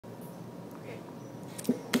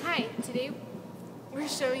Today we're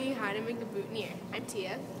showing you how to make a boutonniere. I'm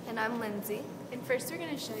Tia. And I'm Lindsey. And first we're going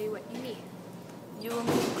to show you what you need. You will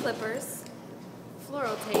need clippers,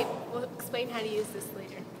 Floral tape. We'll explain how to use this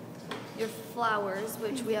later. your flowers,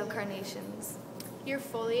 which we have carnations, Your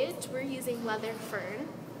foliage, we're using leather fern.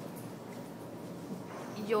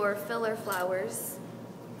 your filler flowers,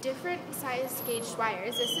 Different size gauged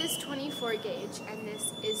wires. This is 24 gauge and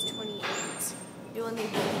this is 28. you will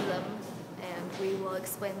need both of them, and we will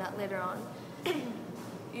explain that later on.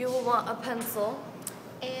 You will want a pencil,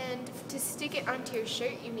 And to stick it onto your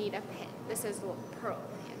shirt, you need a pin. This is a little pearl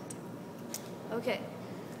pin. okay.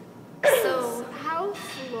 So how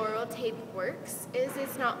floral tape works is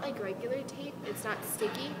it's not like regular tape. It's not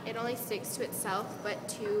sticky. It only sticks to itself, but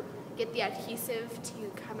to get the adhesive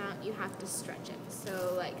to come out, you have to stretch it.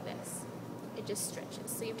 So like this. It just stretches.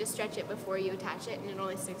 So you have to stretch it before you attach it, and it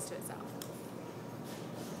only sticks to itself.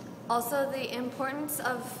 Also, the importance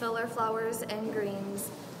of filler flowers and greens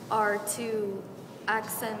are to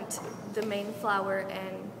accent the main flower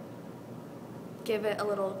and give it a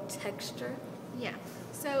little texture. Yeah.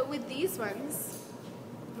 So with these ones,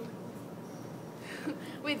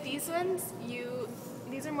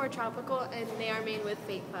 these are more tropical and they are made with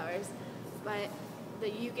fake flowers, but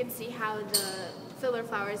you can see how the filler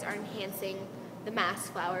flowers are enhancing the mass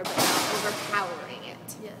flower but not overpowering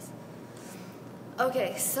it. Yes.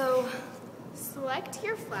 Okay, so Select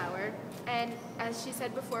your flower, and as she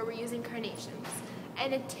said before, we're using carnations.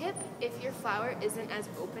 And a tip, if your flower isn't as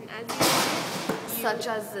open as you want it, such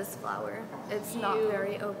as this flower, it's not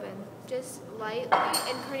very open. just lightly,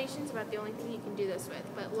 and carnation's about the only thing you can do this with,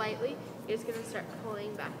 but lightly, you're just gonna start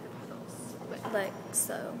pulling back the petals. Like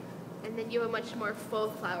so. And then you have a much more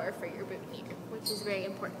full flower for your boutonniere, which is very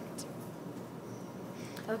important.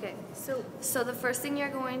 Okay, so the first thing you're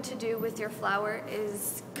going to do with your flower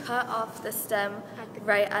is cut off the stem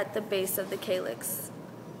right at the base of the calyx.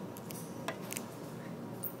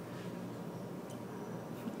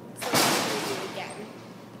 So what I'm gonna do again,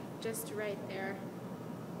 just right there.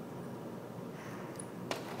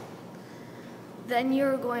 Then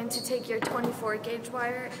you're going to take your 24 gauge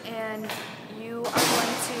wire and you are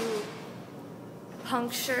going to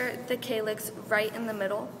puncture the calyx right in the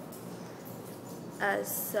middle,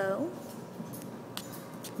 as so,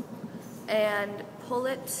 and pull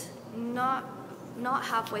it not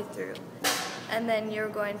halfway through, and then you're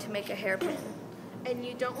going to make a hairpin. And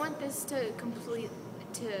you don't want this to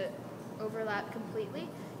overlap completely.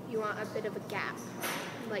 You want a bit of a gap,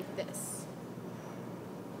 like this.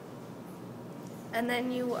 And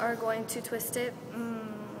then you are going to twist it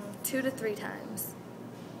 2 to 3 times.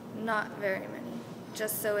 Not very many,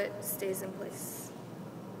 just so it stays in place.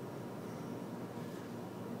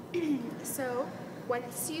 So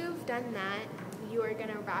once you've done that, you are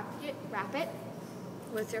gonna wrap it.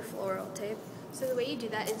 With your floral tape. So the way you do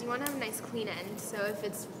that is you want to have a nice clean end. So if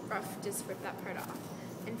it's rough, just rip that part off.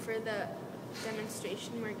 And for the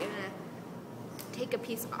demonstration, we're gonna take a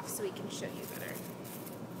piece off so we can show you better.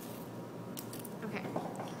 Okay,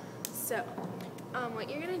 so what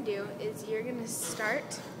you're gonna do is you're gonna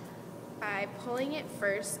start by pulling it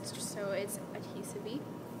first so it's adhesive-y.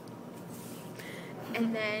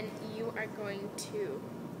 And then you are going to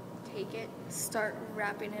take it, Start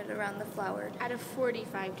wrapping it around the flower. at a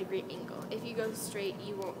 45-degree angle. If you go straight,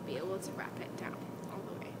 you won't be able to wrap it down all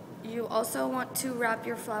the way. You also want to wrap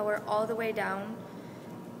your flower all the way down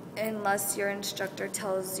unless your instructor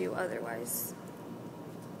tells you otherwise.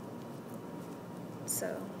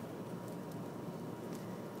 So,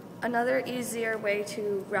 another easier way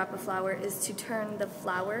to wrap a flower is to turn the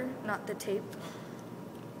flower, not the tape.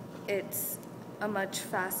 It's a much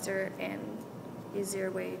faster and easier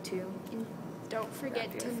way to And don't forget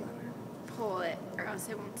wrap to your flower. pull it or else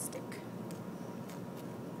it won't stick.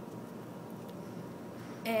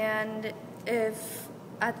 And if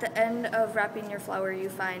at the end of wrapping your flower you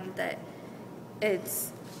find that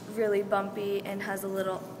it's really bumpy and has a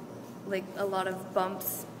lot of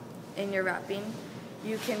bumps in your wrapping,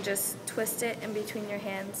 you can just twist it in between your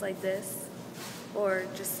hands like this, or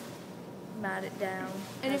just mat it down.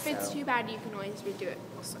 And if as it's so. too bad, you can always redo it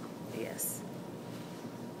also. Yes.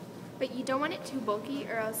 But you don't want it too bulky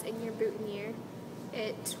or else in your boutonniere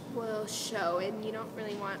it will show, and you don't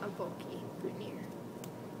really want a bulky boutonniere.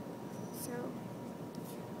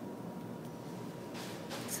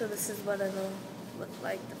 So this is what it'll look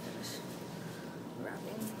like, the finished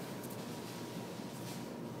wrapping.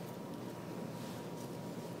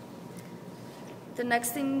 The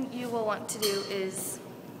next thing you will want to do is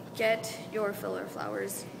get your filler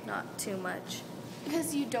flowers, not too much.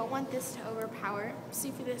 Because you don't want this to overpower.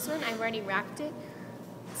 See, for this one, I've already wrapped it.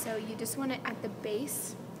 So you just want it at the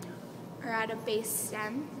base or at a base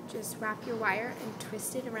stem, just wrap your wire and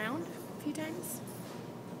twist it around a few times,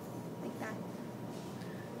 like that.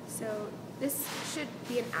 So this should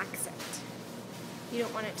be an accent. You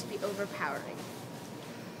don't want it to be overpowering.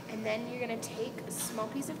 And then you're going to take a small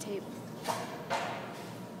piece of tape,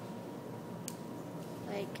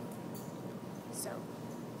 like so.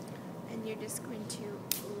 And you're just going to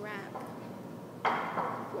wrap,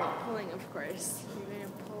 well, pulling of course. You're going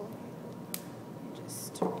to pull and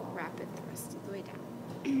just wrap it the rest of the way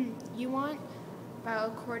down. You want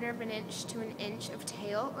about 1/4 of an inch to an inch of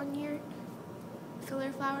tail on your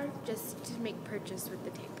filler flower, just to make purchase with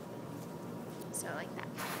the tape. So like that.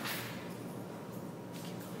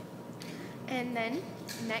 And then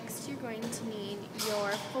next you're going to need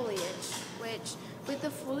your foliage, which with the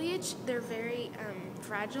foliage they're very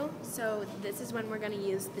fragile, so this is when we're going to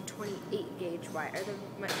use the 28 gauge wire, the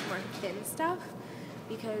much more thin stuff,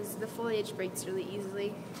 because the foliage breaks really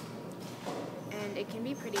easily and it can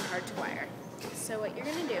be pretty hard to wire. So what you're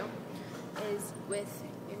going to do is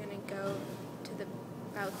you're going to go to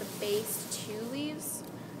about the base 2 leaves,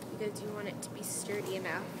 because you want it to be sturdy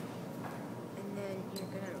enough, and then you're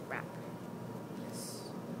going to wrap this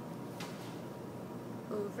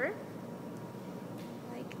over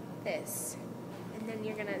like this, and then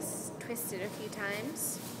you're going to twist it a few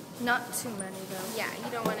times. Not too many though. Yeah,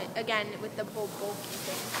 you don't want it, again, with the whole bulky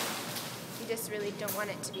thing, you just really don't want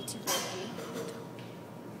it to be too bulky.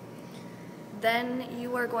 Then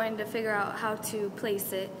you are going to figure out how to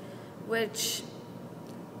place it, which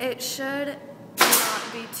it should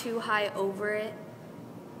not be too high over it,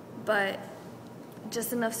 but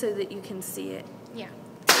just enough so that you can see it. Yeah.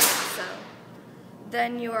 So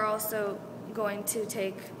then you are also going to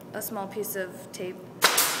take a small piece of tape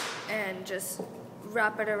and just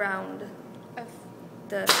wrap it around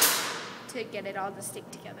to get it all to stick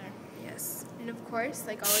together. Yes. And of course,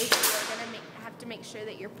 like always, you're gonna have to make sure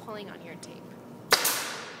that you're pulling on your tape.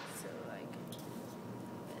 So like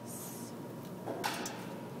this.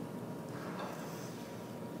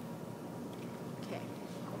 Okay.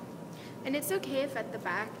 And it's okay if at the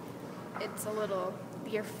back it's a little,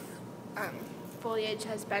 your foliage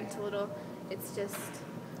has bent a little. It's just.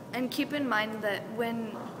 And keep in mind that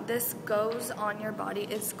when this goes on your body,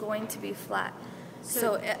 it's going to be flat.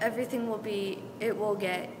 So everything will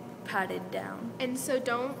get patted down. And so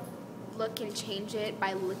don't look and change it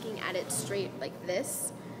by looking at it straight like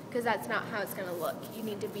this, because that's not how it's going to look. You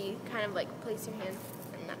need to be kind of like place your hand,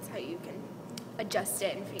 and that's how you can adjust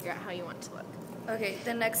it and figure out how you want it to look. Okay,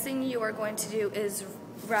 the next thing you are going to do is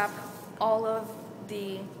wrap all of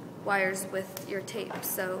the wires with your tape.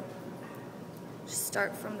 So just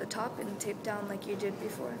start from the top and tape down like you did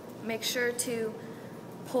before. Make sure to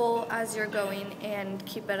pull as you're going and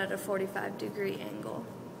keep it at a 45-degree angle.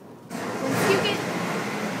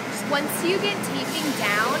 Once you get taping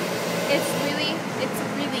down, it's really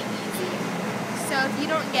easy. So if you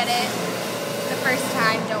don't get it the first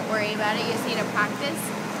time, don't worry about it. You just need to practice.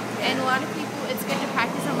 And a lot of people, it's good to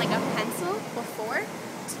practice on like a pencil before.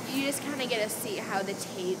 You just kind of get to see how the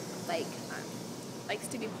tape likes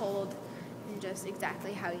to be pulled and just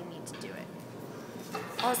exactly how you need to do it.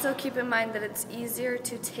 Also keep in mind that it's easier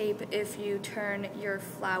to tape if you turn your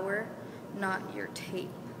flower, not your tape.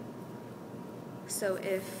 So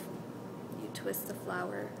if you twist the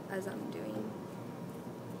flower as I'm doing.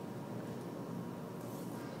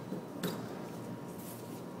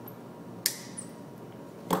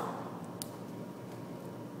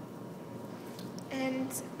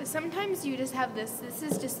 And sometimes you just have this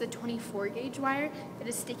is just the 24 gauge wire that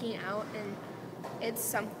is sticking out, and it's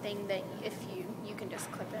something that if you can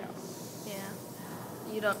just clip it off.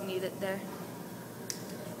 Yeah, you don't need it there.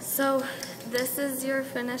 So this is your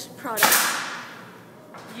finished product.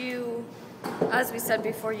 As we said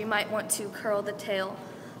before, you might want to curl the tail.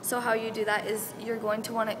 So how you do that is you're going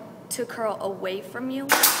to want it to curl away from you.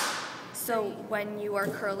 So when you are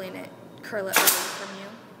curling it, curl it away from you.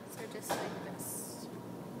 So just like this.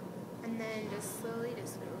 And then just slowly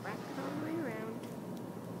just wrap it all the way around.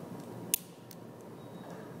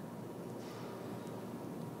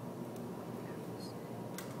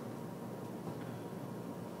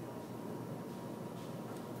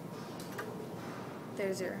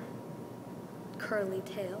 There's your curly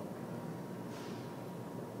tail.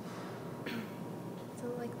 So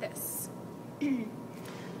like this.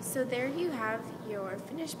 So there you have your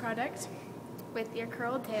finished product with your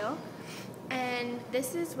curled tail. And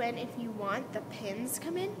this is when, if you want, the pins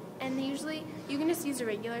come in. And usually you can just use a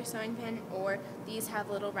regular sewing pin, or these have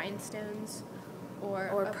little rhinestones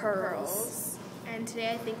or pearls. And today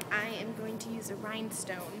I think I am going to use a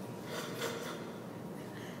rhinestone.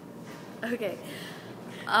 Okay.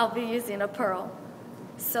 I'll be using a pearl.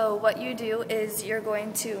 So what you do is you're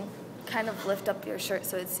going to kind of lift up your shirt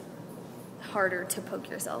so it's harder to poke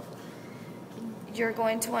yourself. You're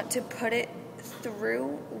going to want to put it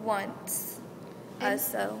through once, as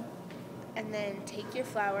so. And then take your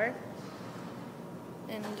flower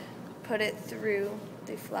and put it through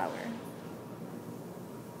the flower.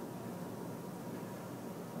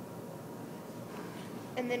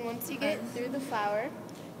 And then once you get it through the flower,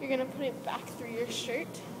 you're going to put it back through your shirt.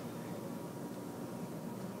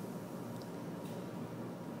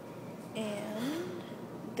 And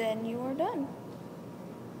then you are done.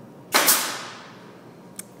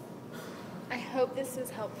 I hope this was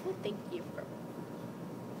helpful. Thank you.